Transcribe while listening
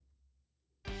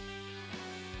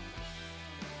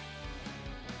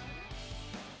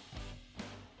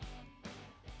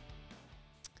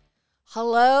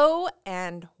Hello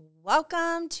and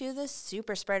welcome to the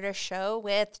Super Spreader Show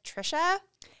with Trisha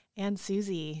and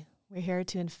Susie. We're here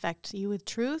to infect you with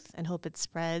truth and hope it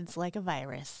spreads like a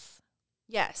virus.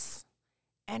 Yes,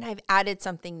 and I've added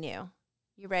something new.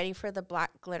 You ready for the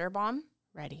black glitter bomb?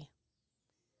 Ready.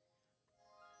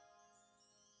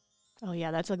 Oh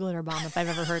yeah, that's a glitter bomb if I've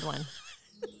ever heard one.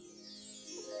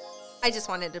 I just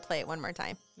wanted to play it one more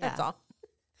time. That's all.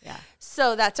 Yeah.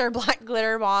 So that's our black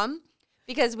glitter bomb.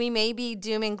 Because we may be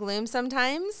doom and gloom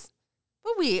sometimes,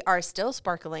 but we are still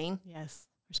sparkling. Yes,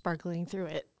 we're sparkling through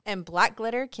it. And black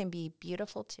glitter can be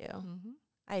beautiful too. Mm-hmm.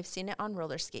 I've seen it on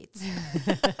roller skates.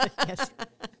 Yes.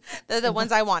 They're the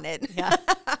ones I wanted. Yeah.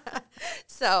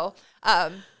 So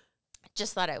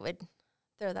just thought I would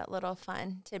throw that little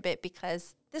fun tidbit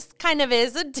because this kind of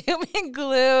is a doom and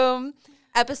gloom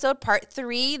episode, part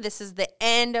 3. This is the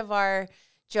end of our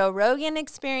Joe Rogan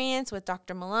Experience with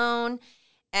Dr. Malone.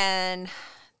 And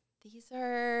these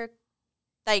are,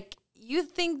 like, you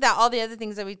think that all the other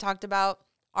things that we talked about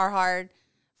are hard.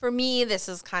 For me, this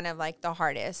is kind of like the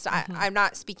hardest. Mm-hmm. I'm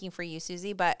not speaking for you,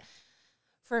 Susie, but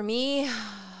for me,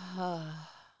 I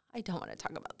don't want to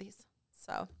talk about these.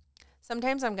 So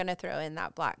sometimes I'm going to throw in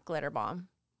that black glitter bomb.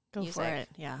 Go music. for it,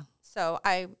 yeah. So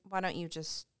why don't you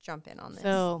just jump in on this?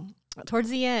 So towards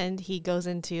the end, he goes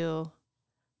into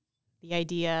the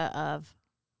idea of,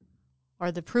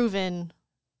 or the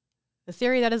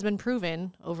theory that has been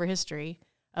proven over history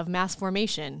of mass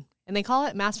formation. And they call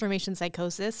it mass formation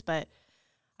psychosis, but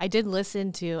I did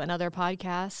listen to another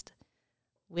podcast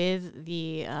with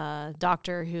the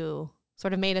doctor who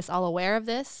sort of made us all aware of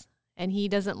this. And he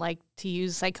doesn't like to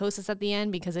use psychosis at the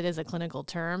end because it is a clinical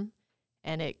term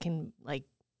and it can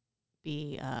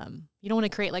be, you don't want to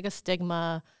create like a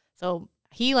stigma. So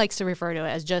he likes to refer to it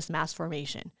as just mass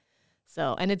formation.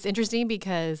 So, and it's interesting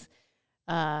because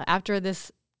after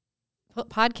this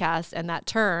podcast and that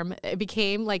term, it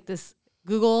became like this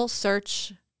Google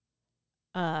search.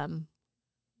 What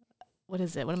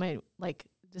is it? What am I like?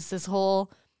 Just this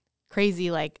whole crazy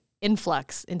like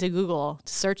influx into Google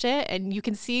to search it, and you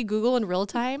can see Google in real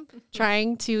time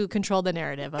trying to control the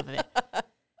narrative of it.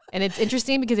 And it's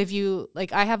interesting because if you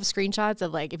like, I have screenshots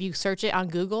of like if you search it on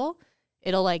Google,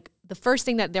 it'll like the first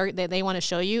thing that they want to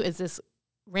show you is this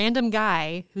random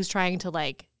guy who's trying to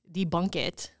like debunk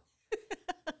it.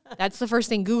 That's the first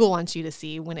thing Google wants you to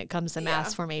see when it comes to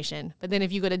mass formation. But then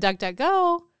if you go to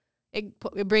DuckDuckGo,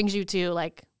 it brings you to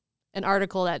like an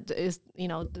article that is,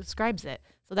 describes it.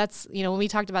 So that's, when we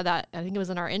talked about that, I think it was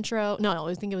in our intro. No,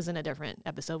 I think it was in a different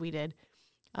episode we did.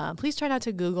 Please try not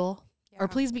to Google or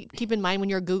please keep in mind when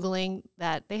you're Googling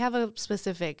that they have a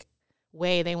specific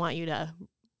way they want you to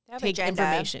take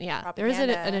information. Yeah, propaganda. There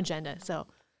is an agenda. So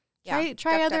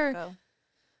try other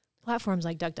platforms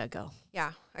like DuckDuckGo.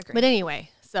 Yeah, I agree. But anyway,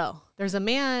 so there's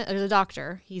a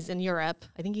doctor. He's in Europe.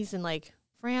 I think he's in like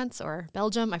France or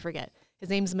Belgium. I forget. His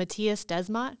name's Matthias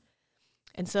Desmot.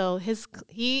 And so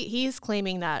he's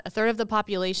claiming that a third of the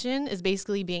population is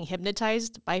basically being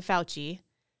hypnotized by Fauci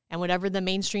and whatever the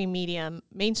mainstream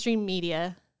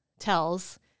media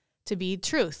tells to be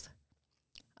truth.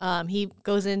 He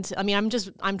goes into,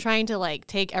 I'm trying to like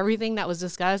take everything that was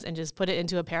discussed and just put it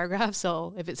into a paragraph.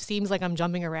 So if it seems like I'm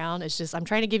jumping around, it's just, I'm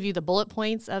trying to give you the bullet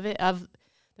points of it, of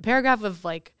the paragraph of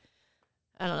like,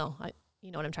 I don't know,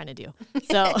 you know what I'm trying to do.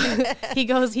 So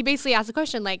he basically asks the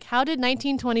question, like, how did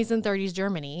 1920s and 30s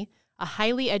Germany, a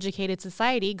highly educated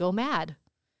society, go mad?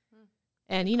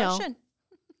 And,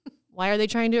 why are they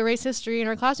trying to erase history in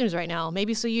our classrooms right now?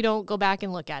 Maybe so you don't go back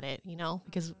and look at it,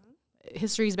 because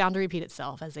history is bound to repeat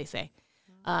itself, as they say.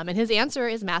 And his answer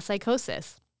is mass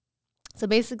psychosis. So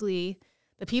basically,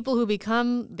 the people who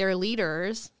become their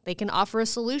leaders, they can offer a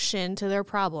solution to their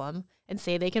problem and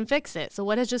say they can fix it. So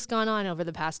what has just gone on over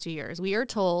the past 2 years? We are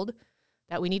told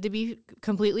that we need to be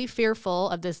completely fearful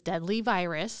of this deadly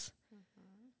virus.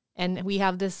 And we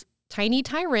have this tiny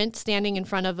tyrant standing in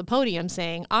front of the podium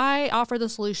saying, I offer the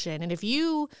solution. And if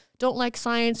you don't like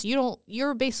science,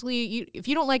 if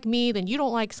you don't like me, then you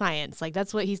don't like science. Like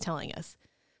that's what he's telling us.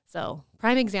 So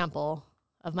prime example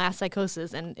of mass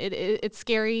psychosis. And it's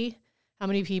scary how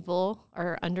many people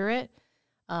are under it.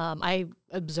 I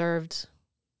observed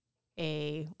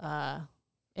a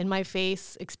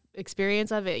in-my-face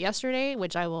experience of it yesterday,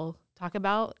 which I will talk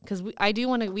about because we do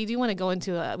want to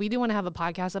have a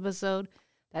podcast episode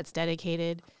that's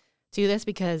dedicated to this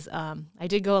because I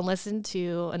did go and listen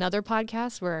to another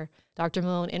podcast where Dr.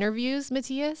 Malone interviews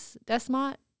Dr.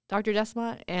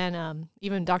 Desmot, and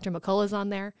even Dr. McCullough's on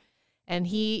there. And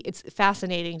it's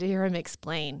fascinating to hear him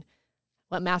explain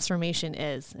what mass formation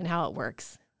is and how it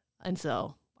works. And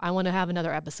so I want to have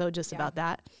another episode just about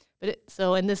that.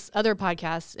 So in this other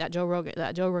podcast that Joe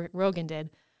Rogan did,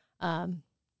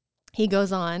 he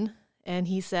goes on and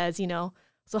he says,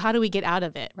 so how do we get out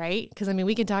of it, right? Because, I mean,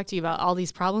 we can talk to you about all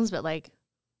these problems, but like,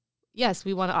 yes,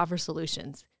 we want to offer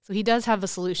solutions. So he does have a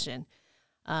solution.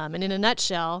 And in a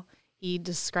nutshell, he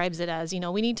describes it as,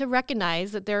 we need to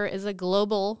recognize that there is a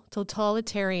global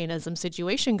totalitarianism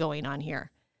situation going on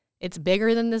here. It's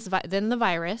bigger than than the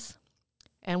virus.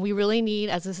 And we really need,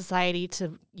 as a society,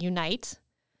 to unite.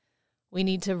 We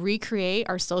need to recreate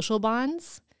our social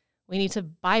bonds. We need to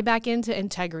buy back into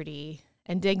integrity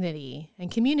and dignity and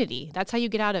community. That's how you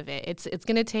get out of it. It's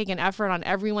going to take an effort on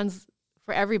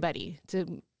for everybody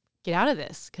to get out of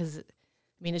this, because, I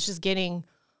mean, it's just getting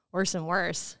worse and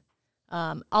worse.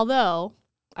 Although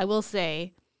I will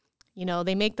say,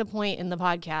 they make the point in the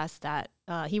podcast that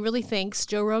he really thanks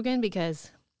Joe Rogan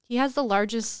because he has the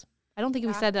largest, I don't think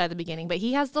we said that at the beginning, but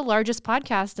he has the largest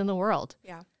podcast in the world.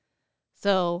 Yeah.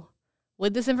 So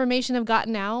would this information have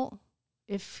gotten out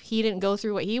if he didn't go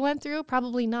through what he went through?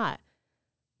 Probably not.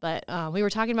 But we were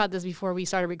talking about this before we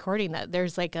started recording, that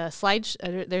there's like a slide,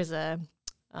 there's a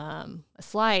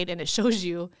slide, and it shows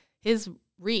you his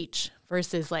reach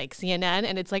versus like CNN,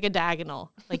 and it's like a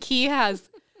diagonal. Like, he has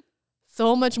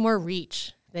so much more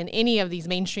reach than any of these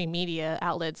mainstream media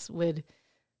outlets would.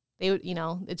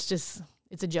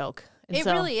 It's a joke. And it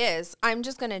really is. I'm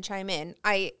just going to chime in.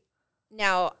 I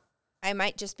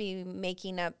might just be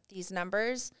making up these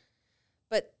numbers,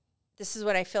 but this is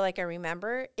what I feel like I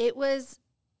remember. It was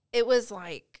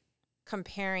like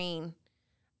comparing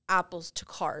apples to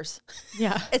cars.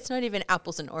 Yeah. It's not even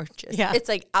apples and oranges. Yeah. It's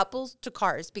like apples to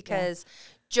cars, because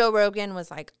Joe Rogan was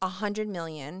like 100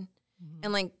 million. Mm-hmm.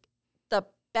 And like the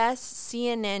best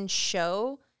CNN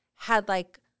show had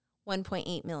like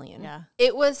 1.8 million. Yeah.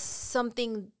 It was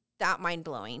something that mind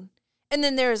blowing. And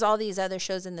then there's all these other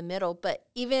shows in the middle, but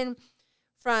even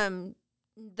from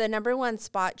the number 1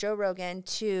 spot, Joe Rogan,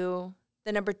 to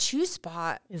the number 2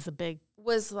 spot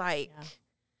was like,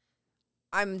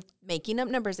 I'm making up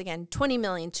numbers again, 20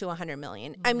 million to 100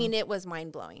 million. Mm-hmm. I mean, it was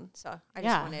mind blowing. So I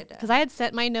just wanted to. Because I had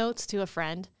sent my notes to a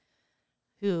friend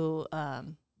who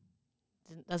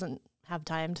doesn't have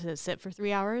time to sit for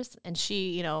 3 hours. And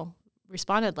she,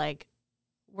 responded like,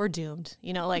 we're doomed,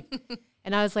 like,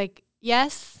 and I was like,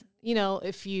 yes,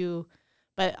 if you,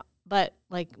 but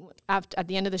like at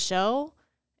the end of the show,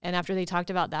 and after they talked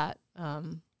about that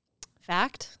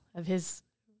fact of his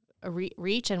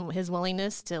reach and his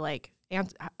willingness to like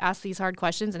ask these hard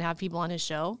questions and have people on his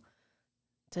show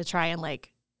to try and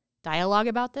like dialogue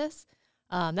about this,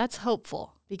 that's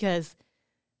hopeful, because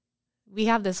we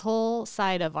have this whole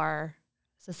side of our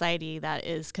society that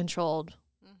is controlled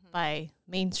by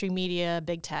mainstream media,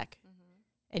 big tech.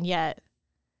 Mm-hmm. And yet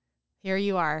here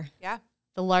you are. Yeah.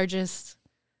 The largest,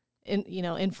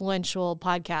 influential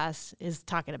podcast is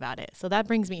talking about it. So that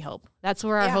brings me hope. That's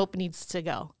where our hope needs to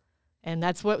go. And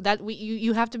that's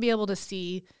you have to be able to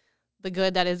see the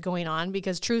good that is going on,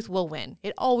 because truth will win.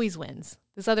 It always wins.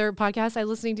 This other podcast I'm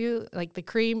listening to, like, the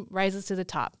cream rises to the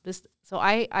top. So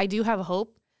I do have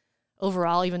hope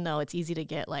overall, even though it's easy to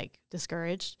get like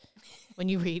discouraged when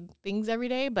you read things every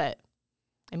day. But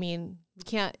I mean, you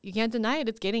can't deny it.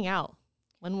 It's getting out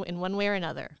in one way or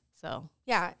another. So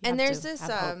yeah. And there's this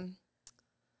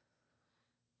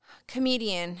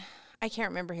comedian, I can't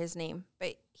remember his name,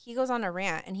 but he goes on a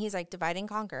rant and he's like, divide and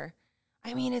conquer.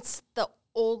 I mean, it's the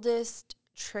oldest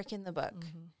trick in the book,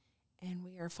 and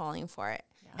we are falling for it.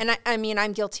 Yeah. And I mean,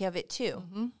 I'm guilty of it too.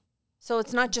 Mm-hmm. So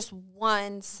it's not just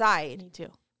one side. Me too.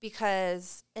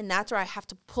 And that's where I have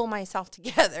to pull myself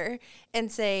together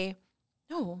and say,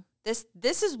 no, this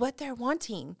is what they're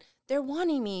wanting. They're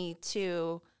wanting me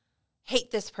to hate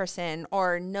this person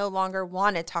or no longer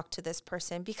want to talk to this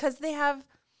person because they have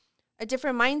a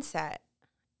different mindset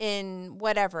in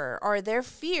whatever, or their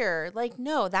fear. Like,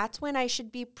 no, that's when I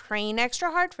should be praying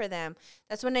extra hard for them.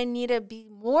 That's when I need to be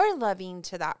more loving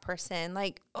to that person.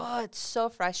 Like, oh, it's so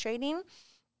frustrating.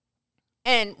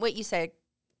 And what you said,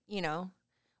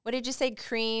 what did you say?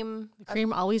 Cream? The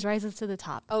cream always rises to the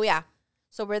top. Oh, yeah.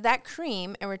 So we're that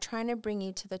cream, and we're trying to bring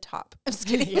you to the top. I'm just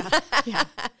kidding. Yeah.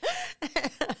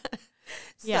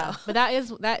 Yeah, but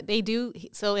that they do.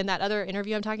 So in that other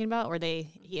interview I'm talking about, where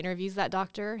he interviews that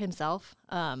doctor himself,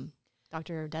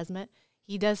 Dr. Desmet,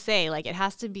 he does say, like, it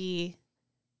has to be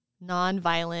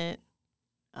nonviolent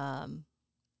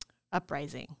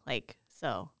uprising, like,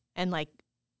 so, and like,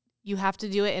 you have to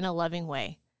do it in a loving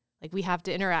way. Like, we have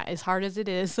to interact, as hard as it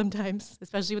is sometimes,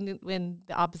 especially when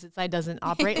the opposite side doesn't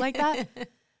operate like that.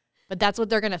 But that's what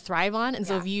they're going to thrive on. And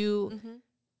so if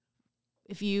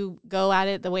you go at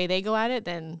it the way they go at it,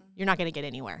 then you're not going to get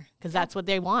anywhere, because that's what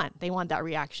they want. They want that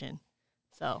reaction.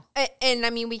 So, and I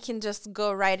mean, we can just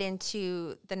go right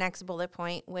into the next bullet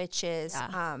point, which is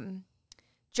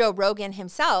Joe Rogan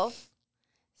himself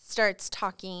starts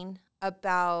talking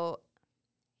about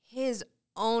his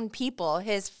own people,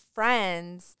 his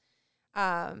friends,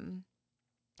 and,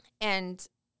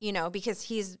 you know, because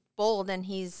he's bold and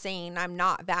he's saying, I'm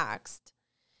not vaxxed,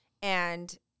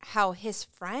 and how his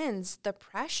friends, the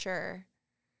pressure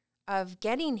of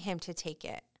getting him to take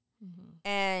it.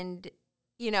 And,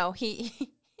 you know, he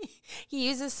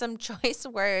uses some choice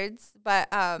words, but,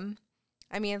 I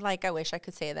mean, like, I wish I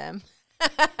could say them,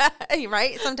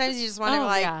 right? Sometimes you just want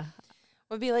to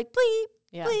would be like, bleep,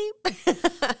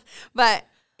 bleep. But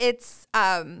it's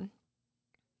the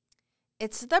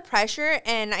pressure.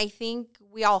 And I think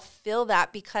we all feel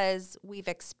that because we've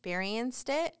experienced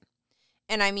it.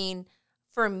 And I mean,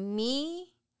 for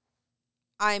me,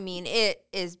 I mean, it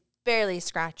is barely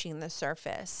scratching the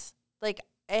surface. Like,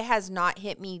 it has not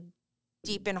hit me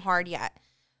deep and hard yet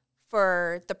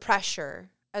for the pressure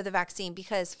of the vaccine,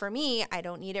 because for me, I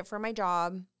don't need it for my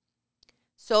job.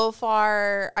 So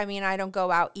far, I mean, I don't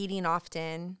go out eating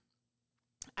often.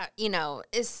 You know,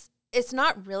 it's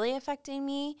not really affecting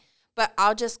me, but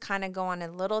I'll just kind of go on a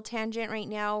little tangent right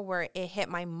now where it hit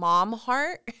my mom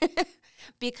heart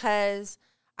because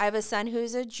I have a son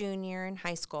who's a junior in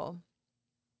high school.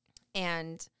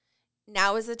 And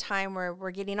now is the time where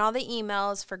we're getting all the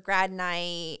emails for grad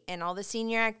night and all the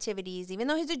senior activities. Even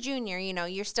though he's a junior, you know,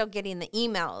 you're still getting the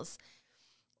emails.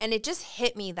 And it just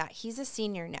hit me that he's a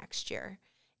senior next year.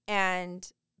 And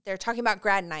they're talking about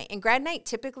grad night. And grad night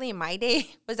typically in my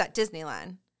day was at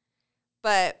Disneyland.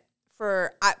 But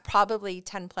for probably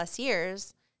 10 plus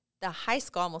years, the high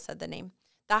school, almost said the name,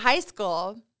 the high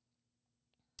school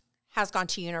has gone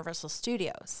to Universal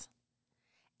Studios.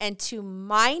 And to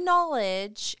my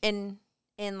knowledge, in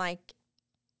like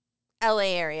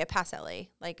LA area, past LA,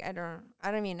 like I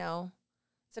don't even know.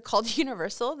 Is it called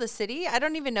Universal, the city? I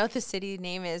don't even know what the city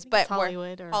name is, but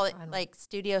Hollywood or like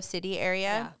Studio City area.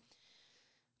 Yeah.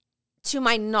 To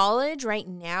my knowledge right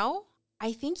now,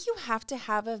 I think you have to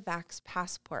have a vax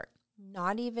passport.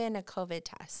 Not even a COVID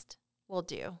test will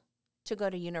do to go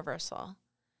to Universal.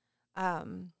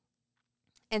 And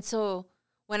so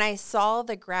when I saw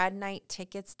the grad night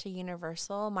tickets to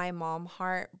Universal, my mom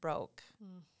heart broke.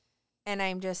 And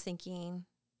I'm just thinking,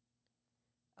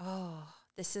 oh,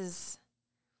 this is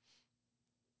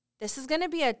going to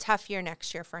be a tough year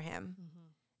next year for him.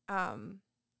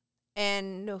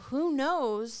 And who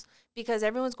knows, because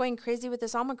everyone's going crazy with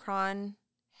this Omicron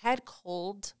head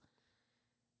cold,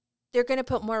 they're going to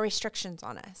put more restrictions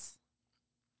on us.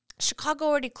 Chicago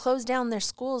already closed down their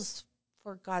schools,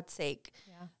 for God's sake.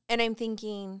 Yeah. And I'm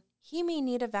thinking, he may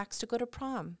need a vax to go to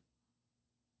prom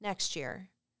next year.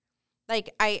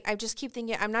 Like, I just keep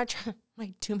thinking, I'm not trying,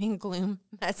 like, doom and gloom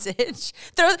message.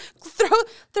 Throw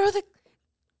the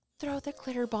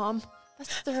glitter bomb.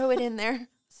 Let's throw it in there.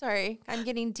 Sorry, I'm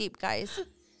getting deep, guys.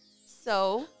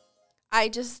 So, I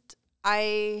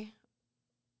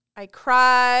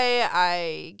cry,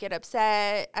 I get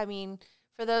upset. I mean,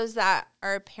 for those that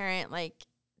are a parent, like,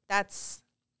 that's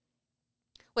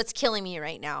what's killing me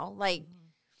right now. Like,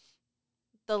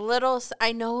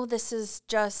 I know this is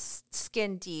just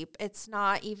skin deep. It's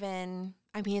not even,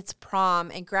 I mean, it's prom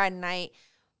and grad night,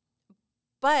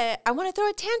 but I want to throw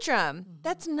a tantrum.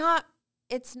 It's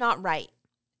not right.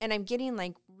 And I'm getting,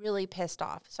 like, really pissed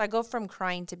off. So I go from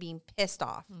crying to being pissed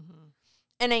off.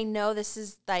 And I know this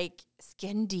is, like,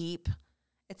 skin deep.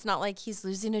 It's not like he's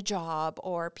losing a job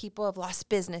or people have lost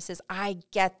businesses. I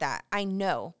get that. I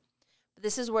know. But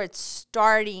this is where it's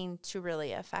starting to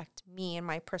really affect me in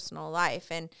my personal life.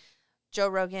 And Joe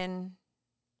Rogan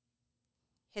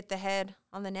hit the head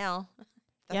on the nail.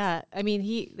 Yeah. I mean,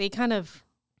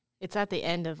 it's at the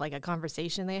end of, like, a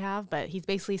conversation they have, but he's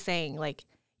basically saying, like,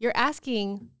 you're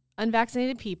asking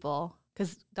unvaccinated people,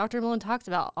 because Dr. Malone talks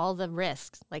about all the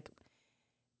risks, like,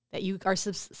 that you are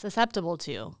susceptible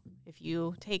to if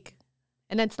you take,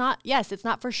 and it's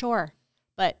not for sure,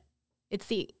 but it's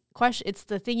the question, it's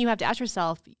the thing you have to ask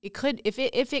yourself. It could, if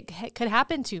it could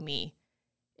happen to me,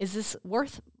 is this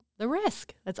worth the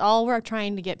risk? That's all we're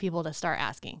trying to get people to start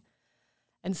asking.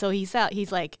 And so he's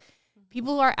like,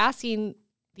 people are asking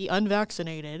the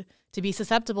unvaccinated to be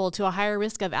susceptible to a higher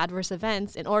risk of adverse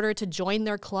events in order to join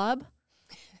their club.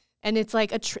 And it's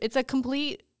like it's a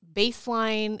complete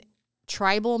baseline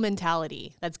tribal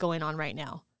mentality that's going on right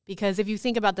now. Because if you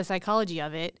think about the psychology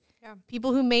of it,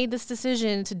 people who made this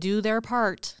decision to do their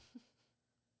part,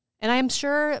 and I'm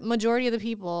sure majority of the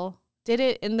people did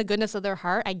it in the goodness of their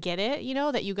heart. I get it,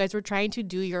 that you guys were trying to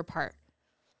do your part.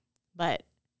 But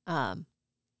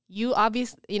you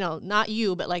obviously, not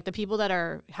you, but like the people that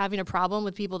are having a problem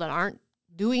with people that aren't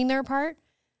doing their part,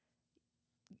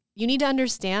 you need to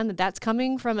understand that that's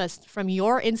coming from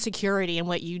your insecurity and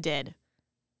what you did.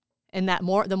 And that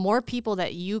the more people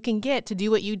that you can get to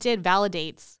do what you did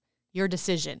validates your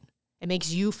decision. It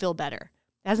makes you feel better.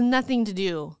 It has nothing to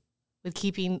do with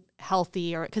keeping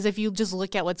healthy, or because if you just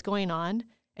look at what's going on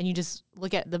and you just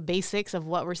look at the basics of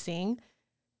what we're seeing,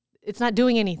 it's not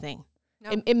doing anything.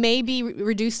 No. It may be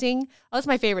reducing. Oh, that's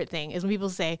my favorite thing is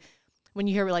when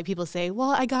you hear like people say,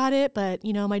 well, I got it, but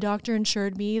my doctor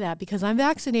insured me that because I'm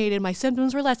vaccinated, my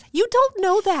symptoms were less. You don't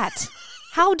know that.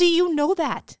 How do you know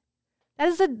that? That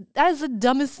is the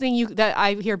dumbest thing that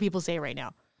I hear people say right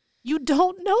now. You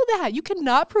don't know that. You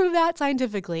cannot prove that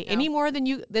scientifically any more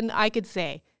than I could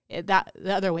say that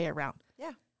the other way around.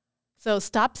 Yeah. So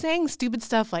stop saying stupid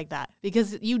stuff like that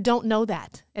because you don't know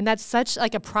that. And that's such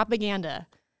like a propaganda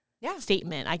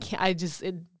statement.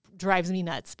 It drives me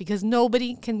nuts because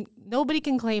nobody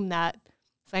can claim that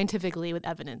scientifically with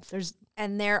evidence.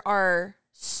 There are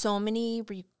so many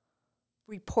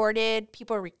reported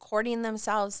people recording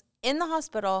themselves in the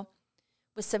hospital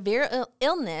with severe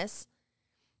illness,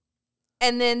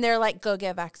 and then they're like, go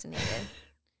get vaccinated.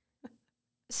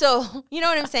 So, you know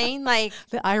what I'm saying? Like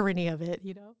the irony of it,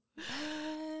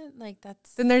 like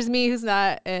that's. Then there's me who's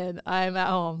not, and I'm at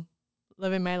home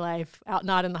living my life out,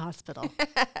 not in the hospital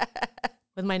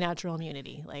with my natural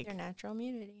immunity. Like your natural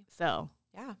immunity. So,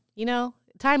 yeah.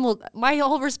 Time will, my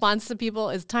whole response to people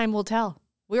is time will tell.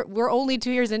 We're only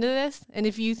 2 years into this, and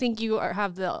if you think you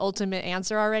have the ultimate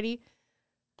answer already,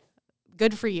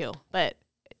 good for you. But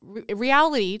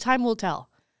reality, time will tell.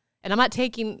 And I'm not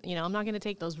I'm not going to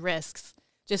take those risks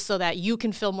just so that you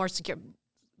can feel more secure.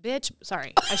 Bitch,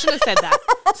 sorry. I should have said that.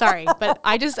 Sorry. But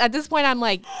at this point, I'm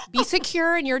like, be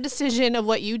secure in your decision of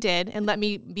what you did and let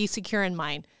me be secure in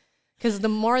mine. Because the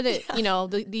more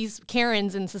that, these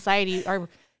Karens in society are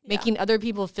making other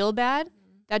people feel bad,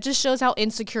 that just shows how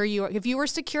insecure you are. If you were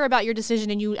secure about your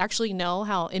decision and you actually know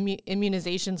how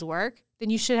immunizations work, then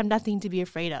you should have nothing to be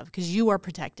afraid of because you are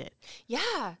protected.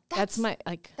 Yeah.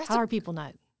 How are people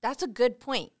not? That's a good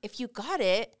point. If you got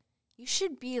it, you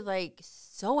should be like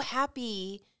so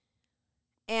happy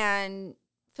and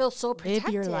feel so protected.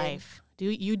 Live your life. Do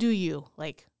you,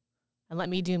 like, and let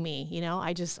me do me.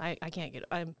 I can't get,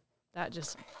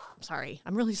 sorry.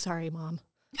 I'm really sorry, Mom.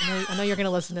 I know you're going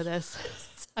to listen to this.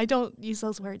 I don't use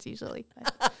those words usually.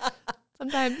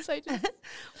 Sometimes I just.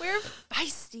 We're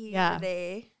feisty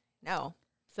today. No.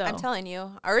 So I'm telling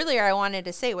you, earlier I wanted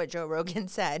to say what Joe Rogan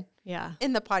said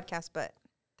in the podcast, but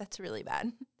that's really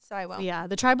bad. So I won't. Yeah,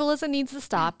 the tribalism needs to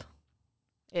stop.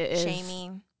 It is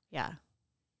shaming. Yeah.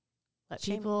 Let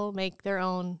people make their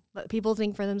own, let people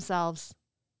think for themselves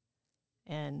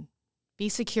and be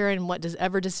secure in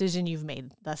whatever decision you've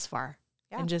made thus far.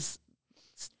 Yeah. And just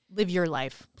live your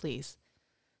life, please.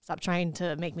 Stop trying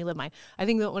to make me live mine. I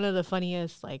think that one of the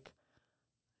funniest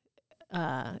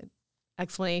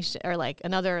explanation or like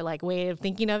another like way of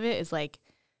thinking of it is like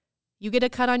you get a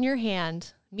cut on your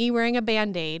hand. Me wearing a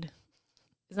Band-Aid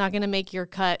is not going to make your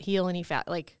cut heal any fat.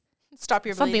 Like stop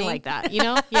your something bleeding. Like that.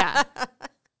 Yeah.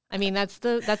 I mean that's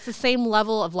the same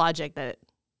level of logic that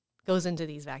goes into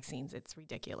these vaccines. It's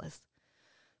ridiculous.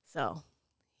 So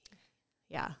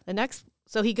yeah,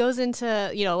 So he goes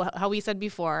into, how we said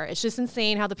before, it's just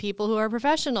insane how the people who are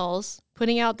professionals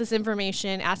putting out this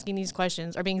information, asking these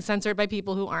questions are being censored by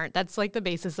people who aren't. That's like the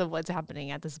basis of what's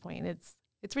happening at this point.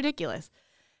 It's ridiculous.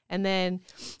 And then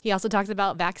he also talks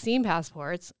about vaccine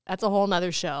passports. That's a whole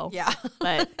nother show. Yeah.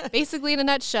 But basically in a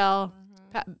nutshell,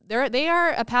 they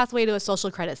are a pathway to a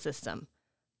social credit system.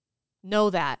 Know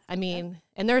that. I mean,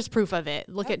 and there's proof of it.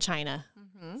 Look at China.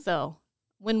 Mm-hmm. So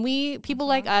when people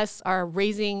like us are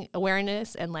raising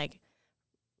awareness and like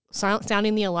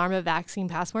sounding the alarm of vaccine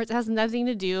passports, it has nothing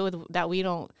to do with that we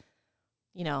don't,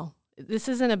 this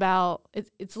isn't about,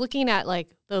 it's looking at like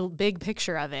the big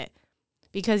picture of it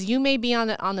because you may be on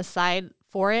the side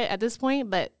for it at this point,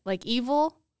 but like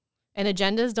evil and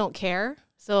agendas don't care.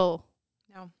 So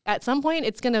at some point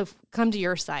it's going to come to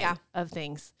your side of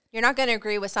things. You're not going to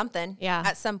agree with something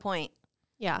at some point.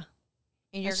 Yeah.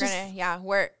 And you're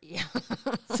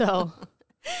So,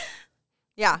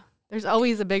 there's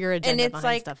always a bigger agenda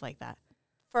behind stuff like that.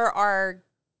 For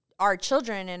our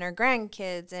children and our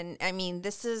grandkids, and I mean,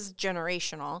 this is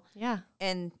generational. Yeah.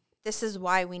 And this is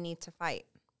why we need to fight.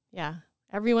 Yeah.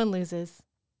 Everyone loses.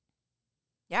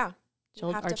 Yeah.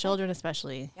 Our children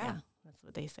especially. Yeah. That's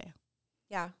what they say.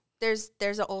 Yeah. There's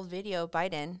an old video of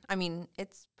Biden. I mean,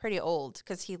 it's pretty old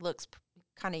because he looks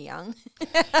kind of young.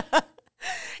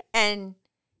 And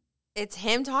it's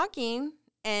him talking,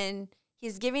 and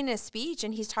he's giving a speech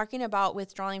and he's talking about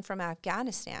withdrawing from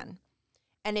Afghanistan.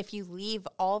 And if you leave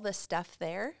all the stuff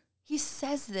there, he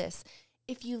says this,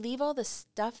 if you leave all the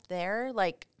stuff there,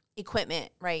 like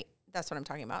equipment, right? That's what I'm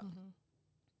talking about. Mm-hmm.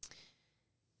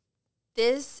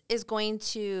 This is going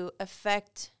to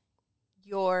affect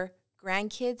your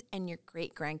grandkids and your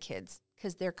great-grandkids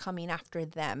because they're coming after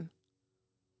them.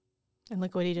 And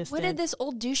look what he just did. What did this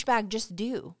old douchebag just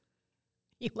do?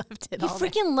 He left it He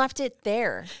freaking left it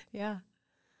there. Yeah.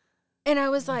 And I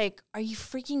was like, are you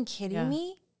freaking kidding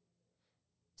me?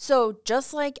 So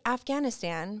just like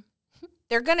Afghanistan,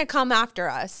 they're going to come after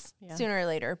us sooner or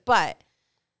later. But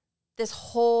this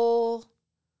whole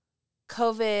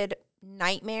COVID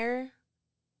nightmare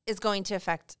is going to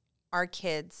affect our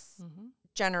kids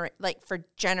for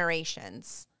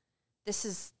generations.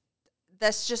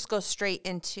 Let's just go straight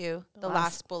into the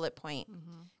last bullet point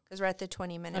because we're at the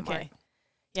 20-minute mark.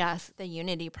 Yes. The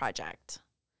Unity Project.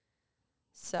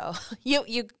 So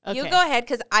you go ahead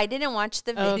because I didn't watch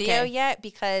the video yet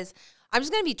because I'm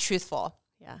just going to be truthful.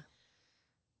 Yeah.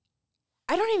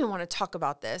 I don't even want to talk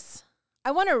about this.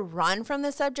 I want to run from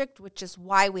the subject, which is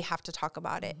why we have to talk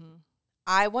about it.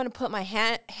 I want to put my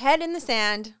head in the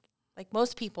sand like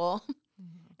most people,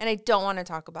 and I don't want to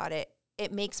talk about it.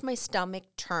 It makes my stomach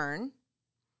turn.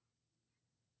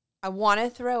 I want to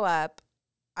throw up.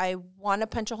 I want to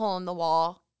punch a hole in the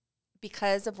wall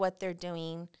because of what they're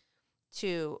doing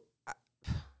to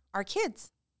our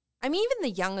kids. I mean, even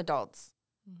the young adults.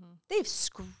 They've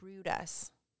screwed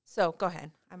us. So go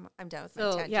ahead. I'm done with my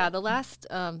tangent. Yeah, the last,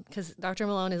 because Dr.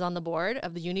 Malone is on the board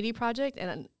of the Unity Project,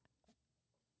 and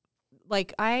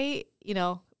like we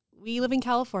live in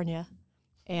California,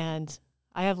 and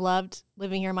I have loved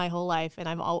living here my whole life, and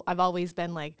I've always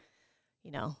been like,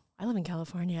 I live in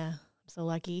California. I'm so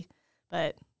lucky.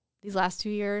 But these last 2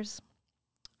 years,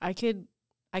 I could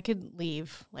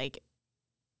leave like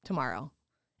tomorrow.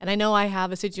 And I know I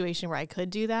have a situation where I could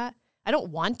do that. I don't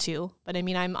want to, but I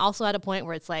mean, I'm also at a point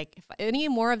where it's like, if any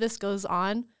more of this goes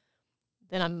on,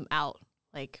 then I'm out.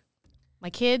 Like, my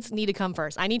kids need to come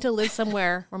first. I need to live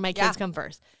somewhere where my kids come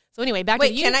first. So anyway, back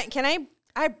to you. Can I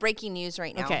have breaking news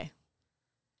right now. Okay.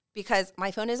 Because my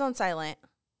phone is on silent,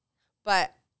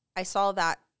 but I saw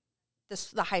that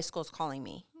the high school's calling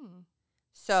me.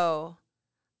 So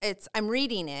I'm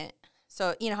reading it.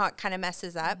 So you know how it kind of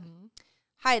messes up.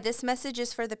 Hi, this message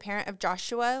is for the parent of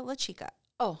Joshua LaChica.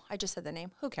 Oh, I just said the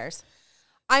name. Who cares?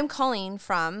 I'm calling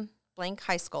from blank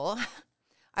high school.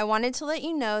 I wanted to let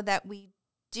you know that we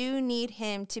do need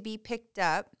him to be picked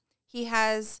up. He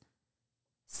has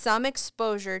some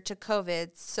exposure to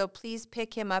COVID, so please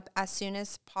pick him up as soon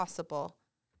as possible.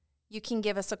 You can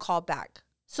give us a call back.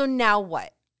 So now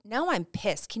what? Now I'm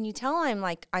pissed. Can you tell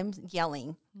I'm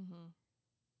yelling?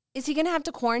 Is he going to have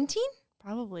to quarantine?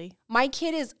 Probably. My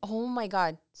kid is, oh my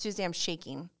God, Susie, I'm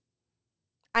shaking.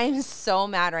 I am so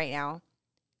mad right now.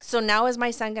 So now is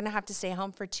my son going to have to stay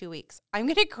home for 2 weeks? I'm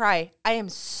going to cry. I am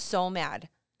so mad.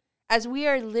 As we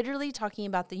are literally talking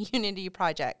about the Unity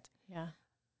Project. Yeah.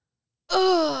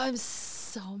 Oh, I'm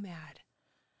so mad.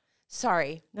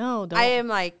 Sorry. No, don't. I am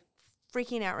like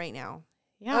freaking out right now.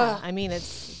 Yeah. Ugh. I mean,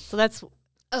 that's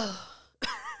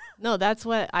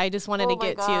what I just wanted to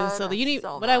get to. So the Unity,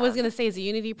 what I was going to say is the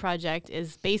Unity Project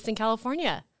is based in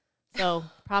California. So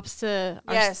props to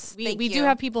we do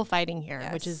have people fighting here,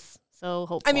 which is so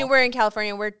hopeful. I mean, we're in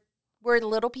California. We're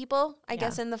little people, I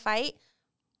guess, in the fight.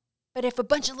 But if a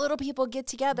bunch of little people get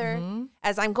together,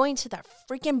 as I'm going to that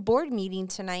freaking board meeting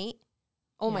tonight,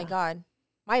 oh my God,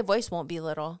 my voice won't be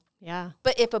little. Yeah.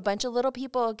 But if a bunch of little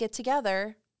people get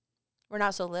together, we're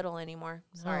not so little anymore.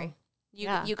 Sorry.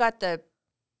 No. You got the...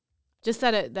 Just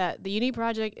that the Unity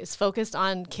Project is focused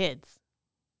on kids,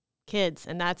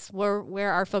 and that's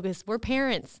where our focus. We're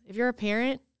parents. If you're a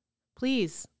parent,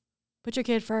 please put your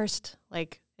kid first.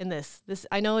 Like in this,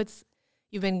 I know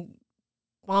you've been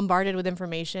bombarded with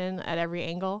information at every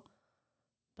angle,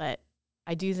 but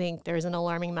I do think there's an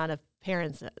alarming amount of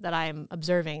parents that I'm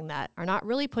observing that are not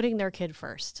really putting their kid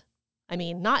first. I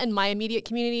mean, not in my immediate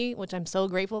community, which I'm so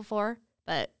grateful for,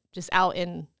 but just out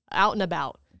and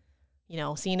about.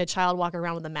 Seeing a child walk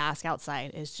around with a mask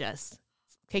outside is just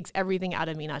takes everything out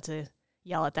of me not to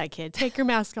yell at that kid, take your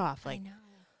mask off. I know.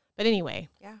 But anyway.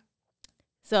 Yeah.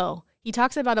 So he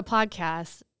talks about a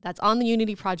podcast that's on the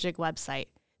Unity Project website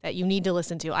that you need to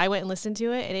listen to. I went and listened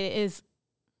to it, and it is,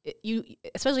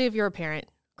 especially if you're a parent,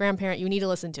 grandparent, you need to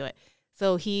listen to it.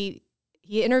 So he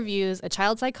interviews a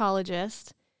child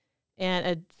psychologist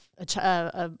and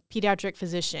a pediatric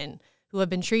physician who have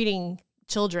been treating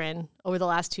children over the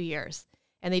last 2 years.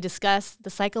 And they discuss the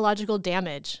psychological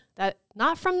damage that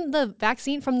not from the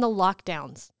vaccine, from the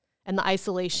lockdowns and the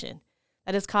isolation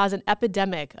that has caused an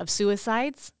epidemic of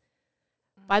suicides.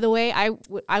 By the way,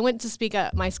 I went to speak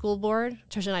at my school board,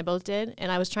 Trisha and I both did,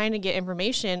 and I was trying to get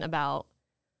information about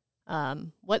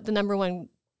what the number one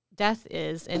death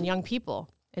is in young people.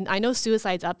 And I know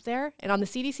suicide's up there. And on the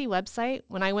CDC website,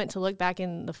 when I went to look back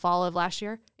in the fall of last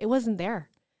year, it wasn't there.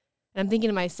 And I'm thinking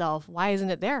to myself, why isn't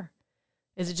it there?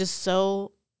 Is it just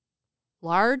so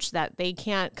large that they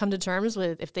can't come to terms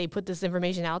with if they put this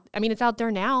information out? I mean, it's out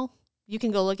there now. You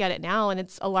can go look at it now, and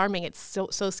it's alarming. It's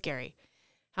so scary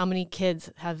how many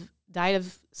kids have died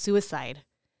of suicide.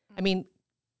 I mean,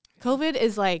 COVID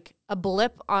is like a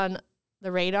blip on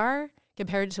the radar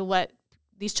compared to what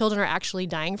these children are actually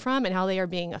dying from and how they are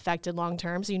being affected long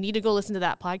term. So you need to go listen to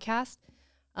that podcast.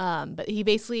 But he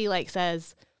basically like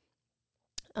says,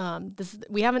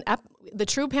 the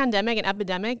true pandemic and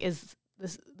epidemic is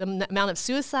the amount of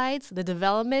suicides, the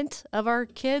development of our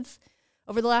kids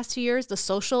over the last 2 years, the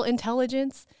social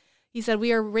intelligence. He said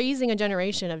we are raising a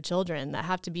generation of children that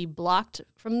have been blocked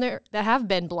from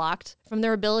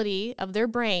their ability of their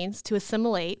brains to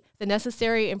assimilate the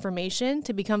necessary information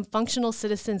to become functional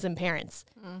citizens and parents.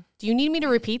 Do you need me to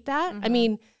repeat that? I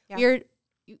mean,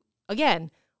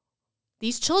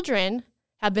 these children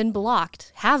have been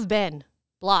blocked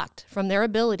from their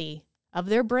ability of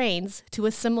their brains to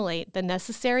assimilate the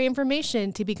necessary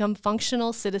information to become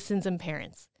functional citizens and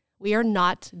parents. We are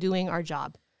not doing our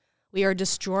job. We are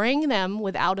destroying them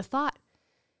without a thought.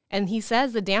 And he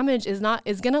says the damage is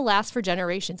going to last for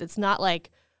generations. It's not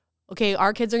like, okay,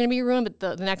 our kids are going to be ruined,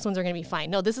 but the next ones are going to be fine.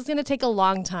 No, this is going to take a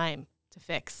long time to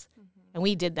fix. And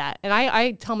we did that. And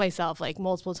I tell myself like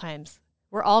multiple times,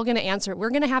 we're all going to answer. We're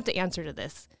going to have to answer to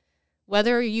this.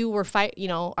 Whether you were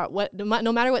no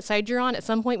matter what side you're on, at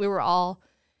some point we were all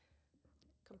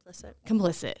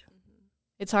complicit.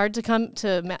 It's hard to come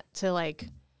to like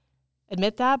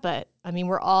admit that, but I mean,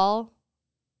 we're all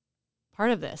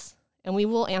part of this and we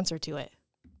will answer to it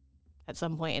at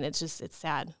some point. And it's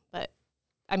sad, but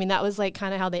I mean, that was like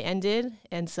kind of how they ended.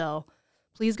 And so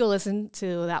please go listen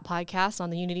to that podcast on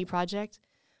the Unity Project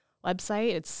website.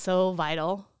 It's so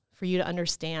vital for you to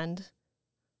understand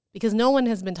because no one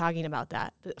has been talking about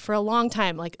that for a long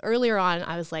time. Like earlier on,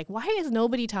 I was like, why is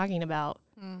nobody talking about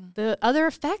the other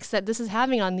effects that this is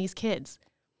having on these kids?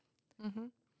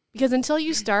 Because until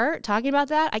you start talking about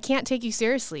that, I can't take you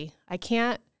seriously. I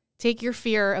can't take your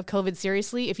fear of COVID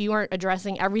seriously if you aren't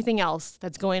addressing everything else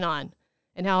that's going on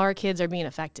and how our kids are being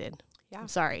affected. Yeah. I'm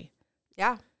sorry.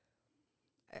 Yeah.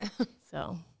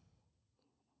 So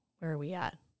where are we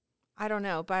at? I don't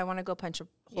know, but I want to go punch a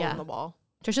hole in the wall.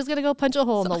 Trisha's going to go punch a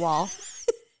hole in the wall.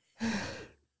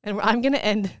 And I'm going to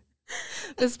end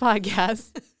this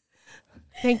podcast.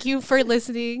 Thank you for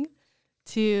listening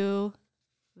to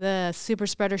the Super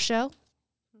Spreader Show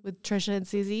with Trisha and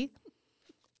CZ.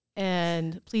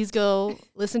 And please go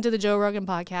listen to the Joe Rogan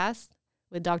podcast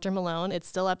with Dr. Malone. It's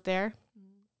still up there.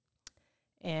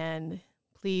 And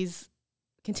please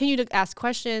continue to ask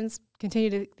questions, continue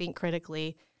to think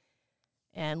critically,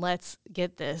 and let's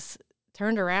get this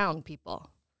turned around, people.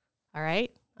 All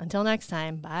right? Until next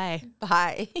time, bye.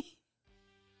 Bye.